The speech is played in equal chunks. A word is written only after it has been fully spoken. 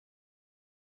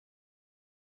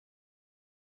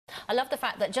I love the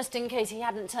fact that just in case he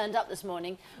hadn't turned up this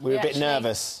morning... We were a bit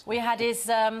nervous. We had his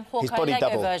Hawkeye body Lego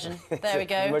double. version. There we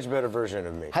go. A much better version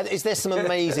of me. Is there some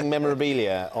amazing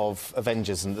memorabilia of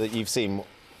Avengers that you've seen?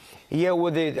 Yeah,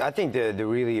 well, I think the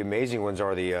really amazing ones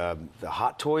are the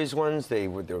Hot Toys ones. They're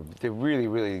really,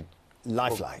 really...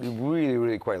 Lifelike.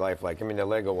 Really quite lifelike. I mean, the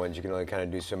Lego ones, you can only kind of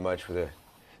do so much with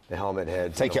the helmet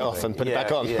heads. Take it off and put it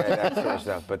back on. Yeah, that sort of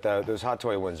stuff. But those Hot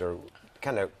Toy ones are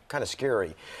kind of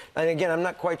scary. And again, I'm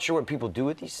not quite sure what people do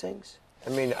with these things. I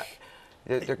mean,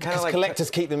 they're kind of like...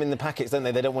 collectors keep them in the packets, don't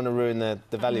they? They don't want to ruin the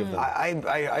value of them.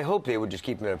 I hope they would just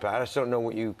keep them in a packet. I just don't know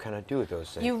what you kind of do with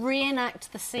those things. You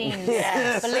reenact the scenes.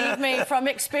 Yes. Believe me, from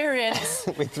experience.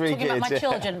 With three Talking kids, about my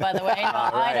children, by the way.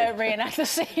 I don't reenact the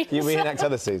scenes. You reenact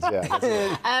other scenes,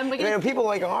 yeah. People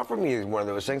like offer me one of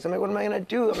those things. I'm like, what am I going to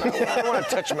do? I don't want to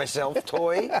touch myself,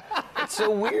 toy. It's so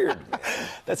weird.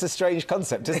 That's a strange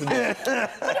concept, isn't it? Put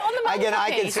it on the Again, I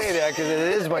can say that because it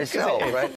is myself, right?